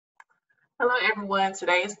Hello everyone,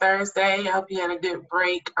 today is Thursday. I hope you had a good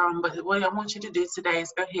break. But what I want you to do today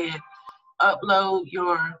is go ahead, upload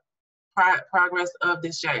your progress of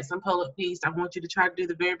this Jackson Pollock piece. I want you to try to do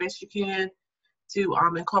the very best you can to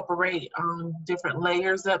incorporate different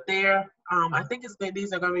layers up there. I think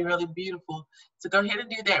these are going to be really beautiful. So go ahead and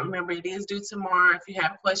do that. Remember, it is due tomorrow. If you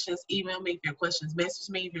have questions, email me. If you have questions, message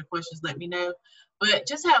me. If you have questions, let me know. But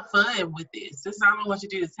just have fun with this. This is all I want you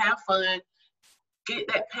to do is have fun. Get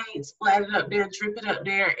that paint splattered up there, drip it up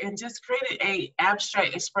there, and just create a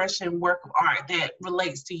abstract expression work of art that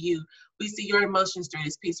relates to you. We see your emotions through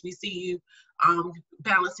this piece. We see you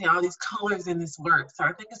balancing all these colors in this work. So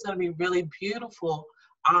I think it's going to be really beautiful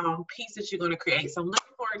piece that you're going to create. So I'm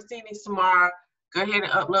looking forward to seeing these tomorrow. Go ahead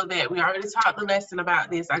and upload that. We already taught the lesson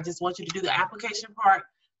about this. I just want you to do the application part.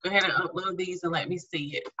 Go ahead and upload these and let me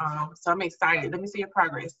see it. So I'm excited. Let me see your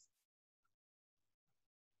progress.